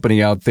incredible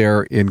company out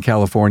there in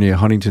California,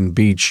 Huntington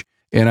Beach.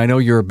 And I know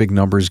you're a big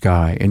numbers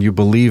guy and you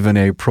believe in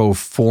a pro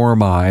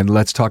forma. And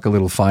let's talk a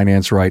little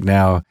finance right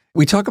now.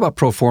 We talk about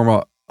pro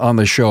forma on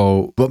the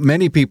show, but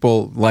many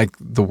people like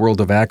the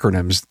world of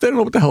acronyms. They don't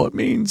know what the hell it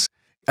means.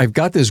 I've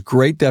got this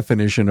great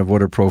definition of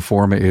what a pro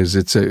forma is.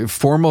 It's a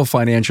formal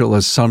financial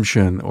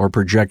assumption or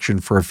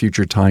projection for a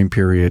future time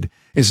period.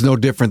 It's no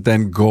different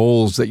than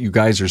goals that you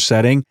guys are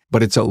setting,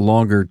 but it's a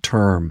longer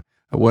term.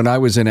 When I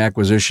was in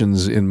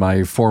acquisitions in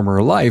my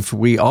former life,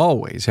 we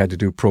always had to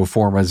do pro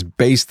formas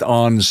based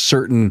on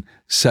certain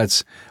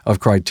sets of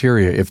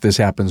criteria. If this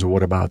happens,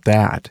 what about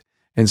that?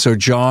 And so,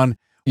 John,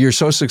 you're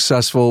so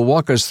successful.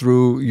 Walk us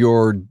through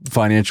your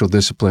financial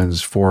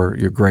disciplines for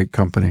your great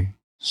company.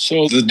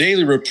 So the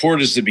daily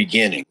report is the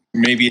beginning,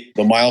 maybe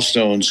the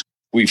milestones.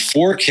 We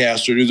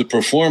forecast or do the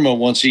pro forma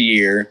once a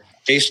year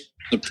based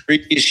on the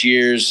previous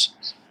year's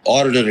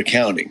audited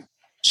accounting.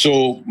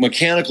 So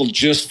mechanical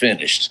just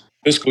finished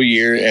fiscal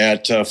year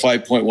at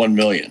 5.1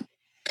 million.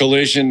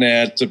 Collision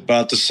at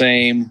about the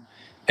same,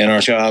 and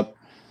our shop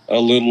a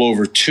little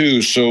over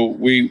 2. So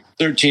we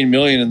 13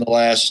 million in the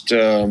last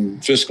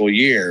fiscal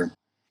year.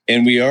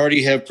 And we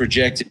already have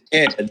projected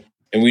ahead,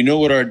 and we know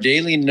what our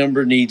daily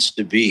number needs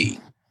to be.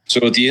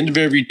 So at the end of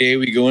every day,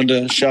 we go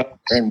into shop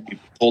and we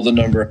pull the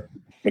number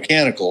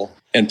mechanical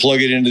and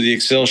plug it into the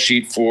Excel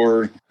sheet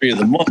for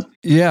the month.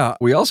 Yeah.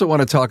 We also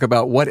want to talk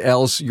about what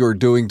else you're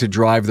doing to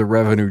drive the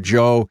revenue.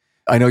 Joe,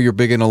 I know you're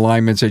big in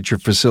alignments at your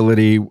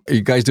facility. Are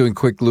you guys doing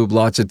quick lube,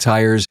 lots of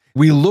tires?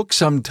 We look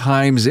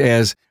sometimes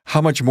as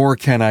how much more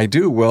can I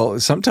do? Well,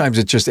 sometimes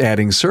it's just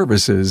adding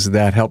services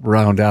that help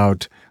round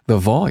out the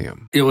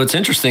volume. What's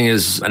interesting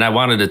is, and I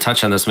wanted to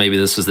touch on this, maybe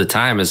this is the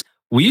time, is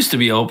we used to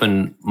be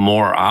open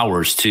more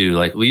hours too.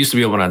 Like we used to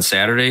be open on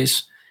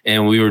Saturdays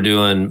and we were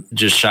doing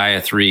just shy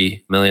of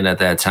 3 million at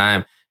that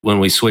time. When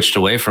we switched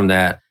away from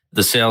that,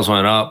 the sales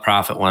went up,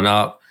 profit went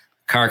up,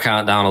 car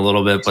count down a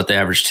little bit, but the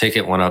average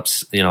ticket went up,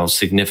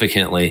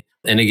 significantly.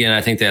 And again,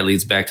 I think that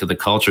leads back to the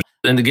culture.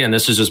 And again,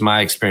 this is just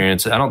my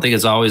experience. I don't think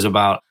it's always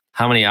about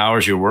how many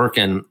hours you're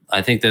working.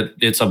 I think that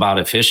it's about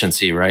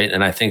efficiency, right?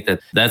 And I think that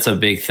that's a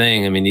big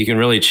thing. I mean, you can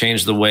really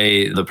change the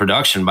way the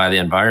production by the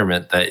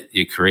environment that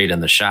you create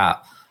in the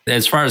shop.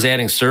 As far as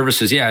adding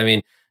services, yeah, I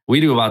mean, we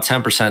do about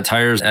 10%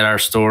 tires at our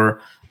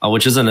store,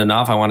 which isn't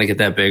enough. I want to get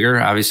that bigger.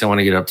 Obviously, I want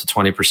to get up to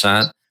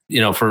 20%,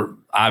 for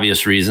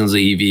obvious reasons,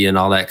 the EV and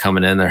all that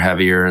coming in, they're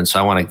heavier. And so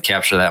I want to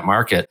capture that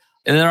market.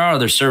 And there are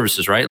other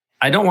services, right?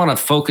 I don't want to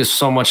focus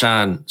so much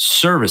on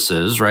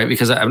services, right?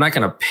 Because I'm not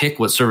going to pick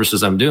what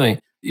services I'm doing.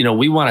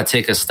 We want to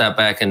take a step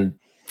back and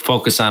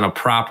focus on a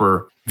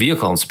proper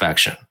vehicle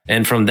inspection.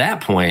 And from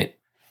that point,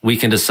 we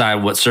can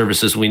decide what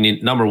services we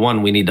need. Number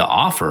one, we need to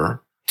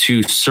offer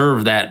to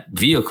serve that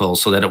vehicle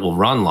so that it will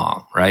run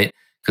long, right?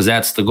 Because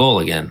that's the goal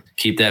again,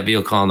 keep that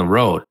vehicle on the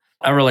road.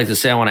 I really like to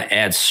say I want to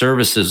add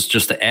services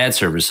just to add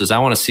services. I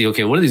want to see,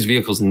 okay, what are these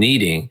vehicles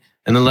needing?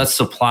 And then let's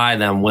supply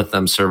them with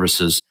them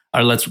services,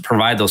 or let's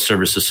provide those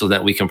services so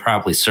that we can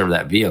properly serve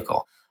that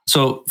vehicle.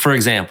 So for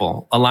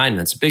example,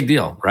 alignments, big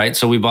deal, right?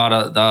 So we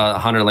bought the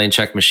 100-lane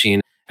check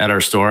machine at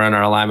our store and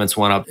our alignments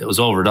went up. It was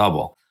over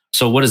double.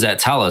 So what does that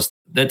tell us?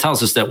 That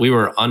tells us that we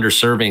were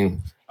underserving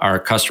our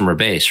customer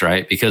base,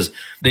 right? Because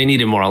they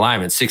needed more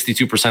alignments.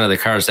 62% of the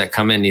cars that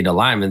come in need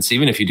alignments.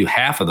 Even if you do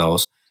half of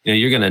those,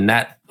 you're going to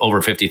net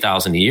over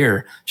 50,000 a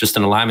year just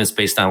in alignments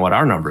based on what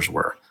our numbers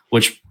were,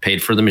 which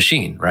paid for the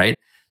machine, right?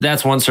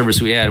 That's one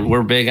service we had.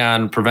 We're big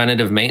on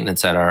preventative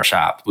maintenance at our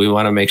shop. We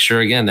want to make sure,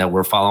 again, that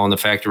we're following the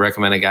factory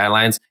recommended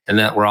guidelines and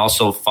that we're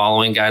also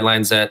following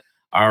guidelines that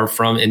are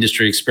from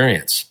industry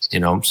experience.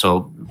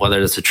 So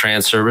whether it's a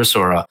trans service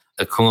or a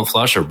coolant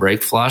flush or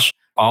brake flush,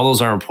 all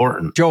those are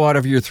important. Joe, out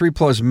of your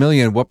 $3+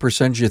 million, what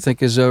percentage do you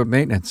think is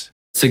maintenance?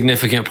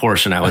 Significant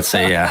portion, I would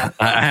say, yeah.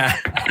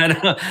 I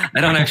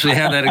don't actually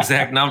have that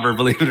exact number,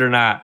 believe it or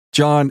not.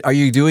 John, are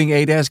you doing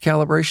ADAS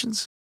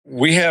calibrations?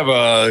 We have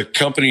a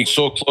company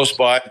so close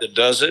by that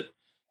does it,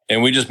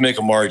 and we just make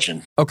a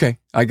margin. Okay,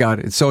 I got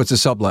it. So it's a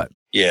sublet.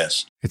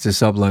 Yes. It's a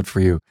sublet for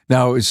you.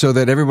 Now, so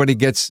that everybody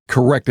gets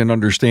correct and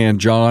understand,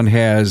 John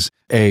has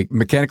a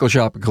mechanical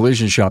shop, a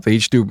collision shop. They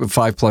each do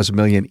 $5+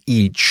 million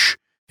each.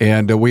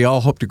 And we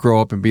all hope to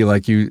grow up and be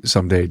like you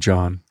someday,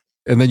 John.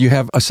 And then you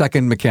have a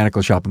second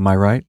mechanical shop, am I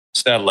right?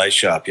 Satellite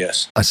shop,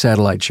 yes. A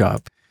satellite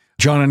shop.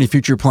 John, any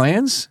future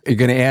plans? Are you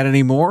going to add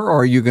any more,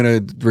 or are you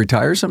going to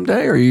retire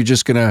someday, or are you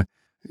just going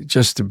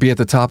to be at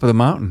the top of the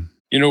mountain?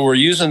 We're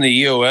using the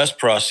EOS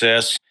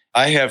process.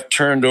 I have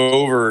turned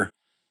over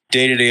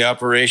day-to-day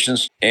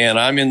operations, and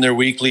I'm in their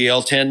weekly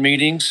L10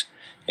 meetings.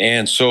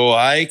 And so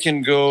I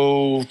can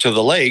go to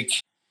the lake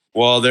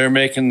while they're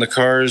making the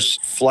cars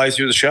fly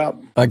through the shop.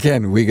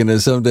 Again, we're going to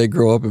someday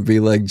grow up and be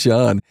like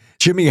John.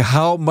 Jimmy,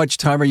 how much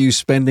time are you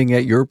spending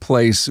at your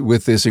place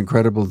with this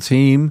incredible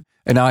team?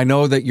 And I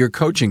know that you're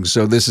coaching,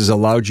 so this has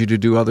allowed you to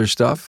do other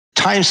stuff.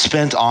 Time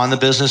spent on the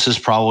business is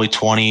probably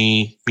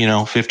 15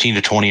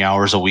 to 20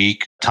 hours a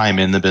week. Time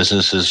in the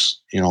business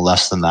is,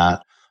 less than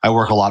that. I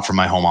work a lot from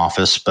my home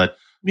office, but,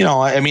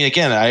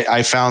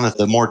 I found that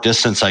the more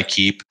distance I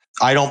keep,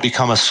 I don't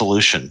become a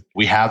solution.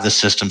 We have the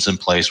systems in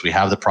place. We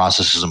have the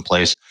processes in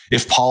place.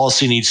 If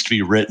policy needs to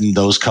be written,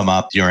 those come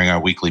up during our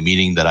weekly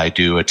meeting that I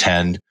do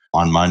attend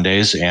on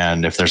Mondays.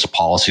 And if there's a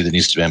policy that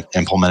needs to be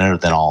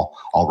implemented, then I'll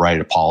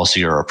write a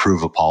policy or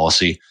approve a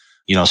policy.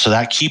 So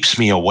that keeps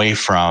me away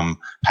from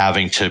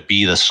having to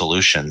be the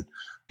solution.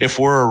 If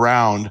we're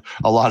around,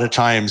 a lot of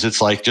times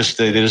it's like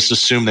they just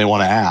assume they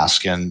want to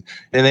ask, and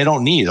they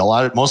don't need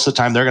most of the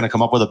time they're going to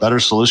come up with a better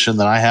solution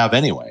than I have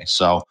anyway.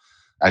 So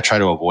I try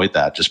to avoid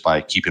that just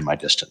by keeping my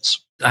distance.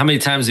 How many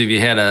times have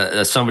you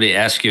had somebody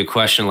ask you a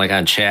question like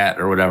on chat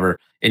or whatever,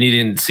 and you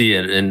didn't see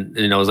it, and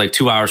it was like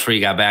 2 hours before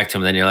you got back to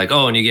them, then you're like,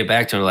 oh, and you get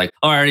back to them like,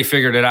 oh, I already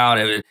figured it out,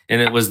 and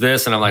it was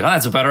this, and I'm like, oh,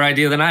 that's a better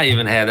idea than I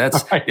even had.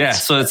 That's right. Yeah,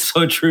 so it's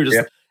so true.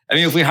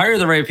 If we hire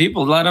the right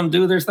people, let them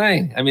do their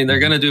thing. They're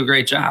going to do a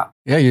great job.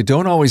 Yeah, you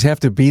don't always have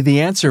to be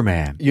the answer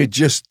man. You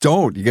just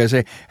don't. You got to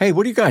say, hey,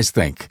 what do you guys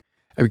think?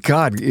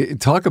 God,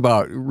 talk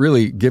about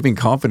really giving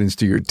confidence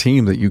to your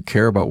team that you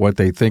care about what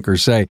they think or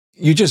say.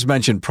 You just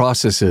mentioned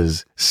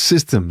processes,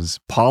 systems,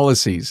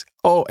 policies.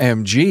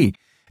 OMG.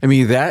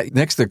 That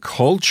next to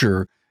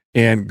culture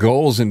and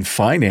goals and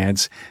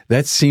finance,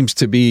 that seems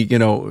to be,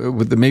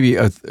 maybe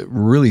a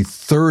really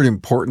third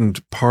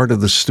important part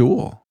of the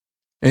stool.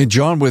 And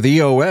John, with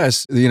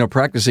EOS,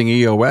 practicing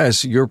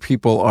EOS, your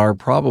people are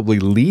probably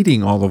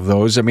leading all of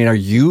those. Are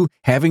you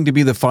having to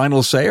be the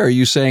final say? Or are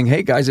you saying,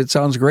 hey, guys, it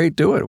sounds great,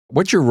 do it?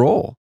 What's your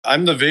role?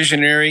 I'm the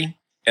visionary,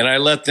 and I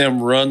let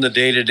them run the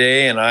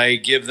day-to-day, and I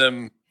give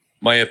them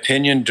my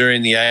opinion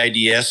during the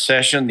IDS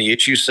session, the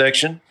issue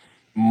section.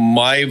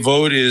 My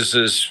vote is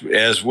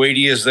as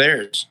weighty as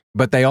theirs.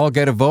 But they all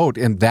get a vote,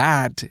 and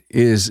that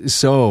is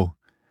so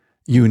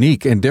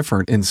unique and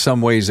different in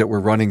some ways that we're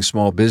running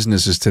small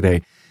businesses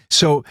today.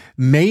 So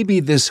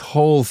maybe this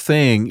whole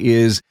thing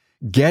is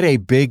get a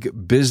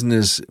big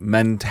business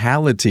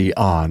mentality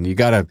on. You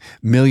got $1.5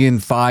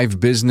 million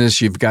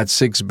business, you've got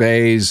 6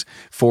 bays,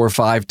 4 or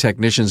 5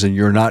 technicians, and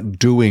you're not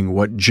doing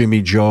what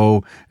Jimmy,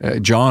 Joe,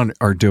 John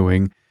are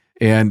doing.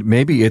 And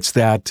maybe it's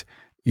that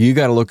you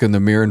got to look in the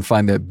mirror and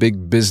find that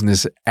big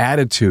business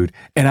attitude.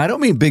 And I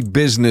don't mean big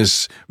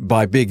business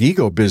by big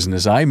ego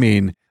business. I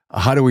mean,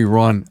 how do we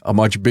run a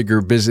much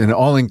bigger business and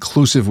all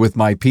inclusive with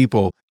my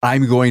people?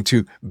 I'm going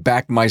to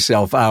back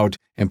myself out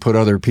and put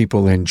other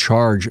people in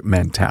charge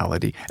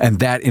mentality. And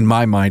that, in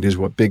my mind, is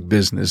what big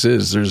business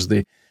is. There's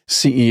the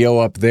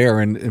CEO up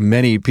there, and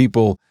many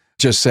people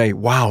just say,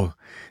 wow,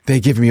 they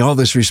give me all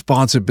this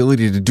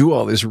responsibility to do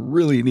all this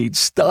really neat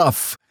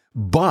stuff,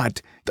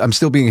 but I'm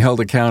still being held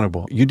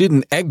accountable. You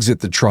didn't exit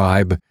the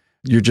tribe.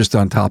 You're just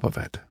on top of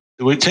it.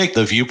 We take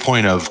the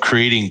viewpoint of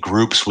creating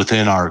groups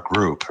within our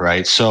group,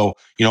 right? So,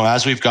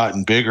 as we've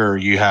gotten bigger,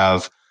 you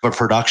have a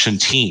production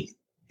team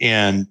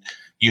and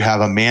you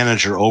have a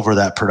manager over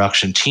that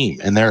production team,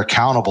 and they're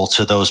accountable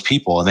to those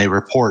people and they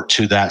report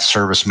to that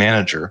service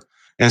manager.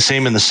 And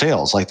same in the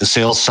sales, like the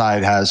sales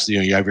side has,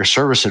 you have your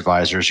service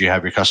advisors, you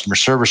have your customer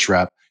service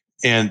rep,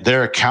 and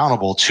they're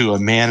accountable to a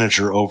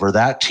manager over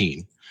that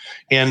team.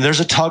 And there's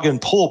a tug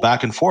and pull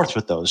back and forth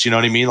with those. You know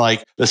what I mean?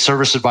 Like the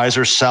service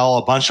advisors sell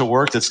a bunch of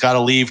work that's got to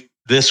leave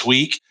this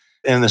week.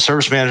 And the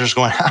service manager's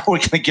going, how are we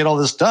going to get all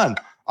this done?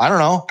 I don't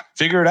know.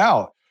 Figure it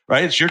out,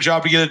 right? It's your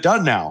job to get it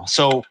done now.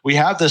 So we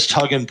have this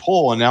tug and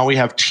pull, and now we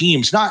have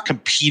teams not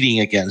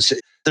competing against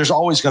it. There's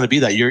always going to be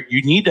that. You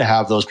need to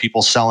have those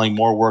people selling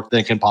more work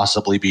than can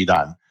possibly be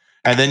done.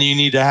 And then you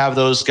need to have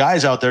those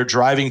guys out there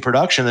driving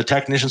production, the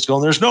technicians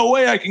going, there's no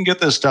way I can get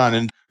this done,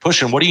 and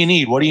pushing, what do you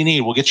need? What do you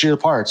need? We'll get you the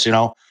parts,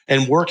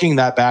 and working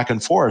that back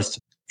and forth.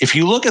 If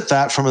you look at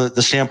that from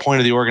the standpoint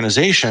of the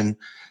organization,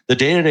 the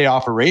day-to-day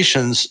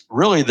operations,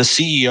 really the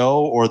CEO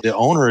or the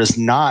owner is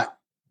not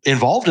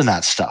involved in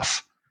that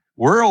stuff.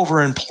 We're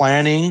over in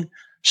planning,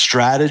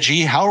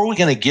 strategy. How are we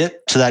going to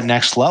get to that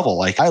next level?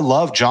 Like, I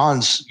love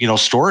John's,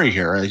 story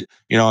here.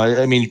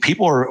 I mean,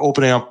 people are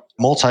opening up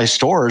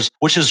multi-stores,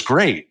 which is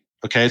great.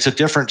 Okay. It's a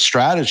different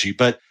strategy,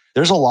 but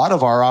there's a lot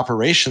of our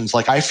operations.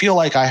 Like, I feel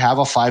like I have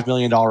a $5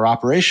 million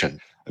operation.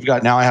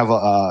 I have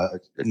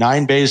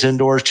 9 bays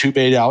indoors, 2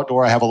 bays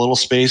outdoor. I have a little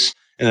space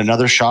in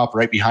another shop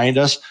right behind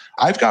us.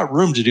 I've got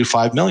room to do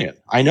 5 million.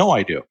 I know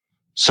I do.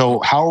 So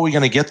how are we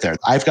going to get there?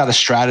 I've got to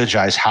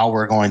strategize how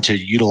we're going to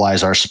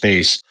utilize our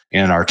space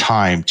and our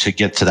time to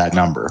get to that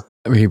number.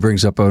 I mean, he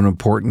brings up an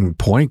important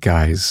point,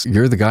 guys.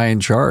 You're the guy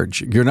in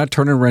charge. You're not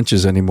turning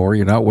wrenches anymore.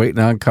 You're not waiting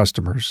on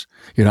customers.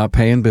 You're not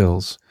paying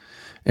bills.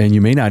 And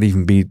you may not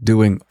even be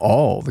doing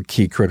all the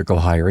key critical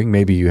hiring.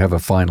 Maybe you have a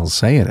final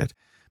say in it.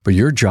 But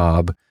your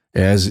job,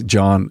 as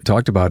John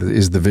talked about,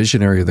 is the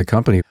visionary of the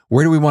company.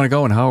 Where do we want to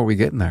go and how are we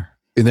getting there?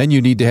 And then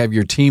you need to have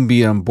your team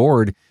be on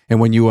board. And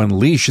when you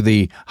unleash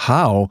the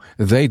how,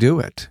 they do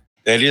it.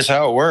 That is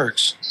how it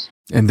works.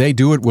 And they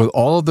do it with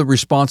all of the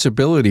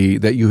responsibility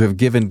that you have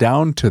given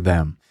down to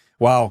them.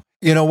 Wow.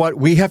 You know what?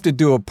 We have to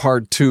do a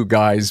part 2,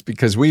 guys,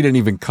 because we didn't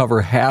even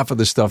cover half of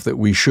the stuff that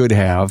we should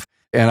have.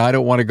 And I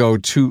don't want to go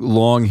too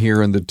long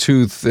here in the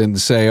tooth and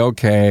say,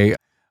 okay,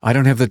 I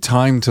don't have the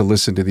time to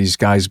listen to these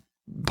guys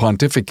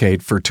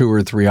pontificate for 2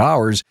 or 3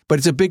 hours, but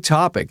it's a big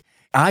topic.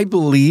 I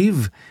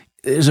believe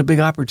there's a big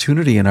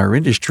opportunity in our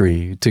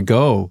industry to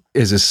go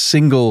as a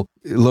single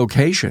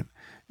location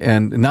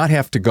and not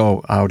have to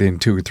go out in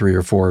 2 or 3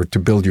 or 4 to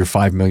build your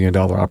 $5 million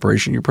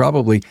operation. You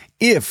probably,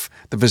 if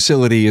the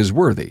facility is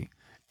worthy.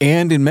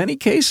 And in many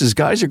cases,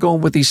 guys are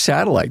going with these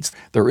satellites.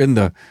 They're in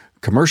the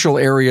commercial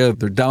area.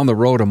 They're down the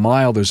road a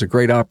mile. There's a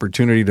great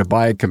opportunity to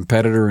buy a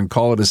competitor and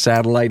call it a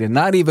satellite and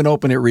not even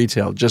open it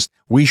retail. Just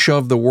we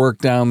shove the work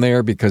down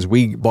there because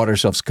we bought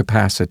ourselves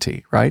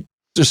capacity, right?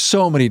 There's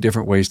so many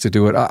different ways to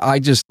do it. I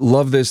just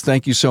love this.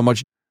 Thank you so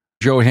much.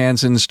 Joe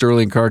Hansen,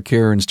 Sterling Car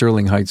Care in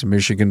Sterling Heights,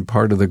 Michigan,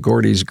 part of the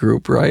Gordy's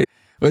Group, right?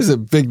 What's the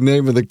big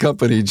name of the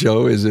company,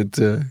 Joe? Is it?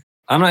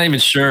 I'm not even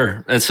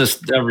sure. It's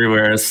just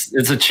everywhere.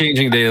 It's a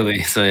changing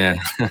daily. So, yeah.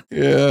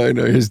 Yeah, I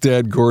know. His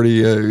dad,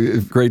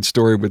 Gordy, great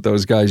story with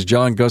those guys.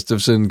 John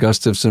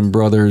Gustafson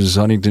Brothers,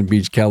 Huntington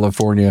Beach,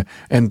 California,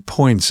 and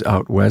Points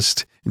out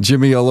west.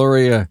 Jimmy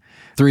Aloria,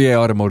 3A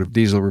Automotive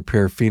Diesel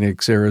Repair,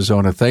 Phoenix,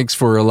 Arizona. Thanks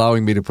for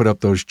allowing me to put up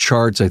those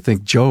charts. I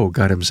think Joe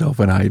got himself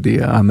an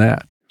idea on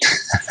that.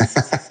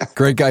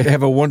 Great guy.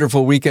 Have a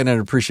wonderful weekend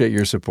and appreciate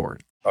your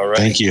support. All right.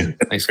 Thank you.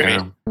 Thanks,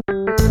 Graham.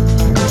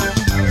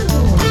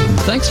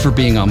 Thanks for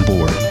being on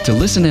board to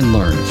listen and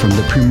learn from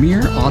the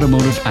premier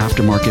automotive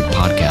aftermarket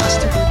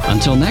podcast.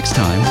 Until next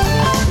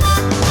time.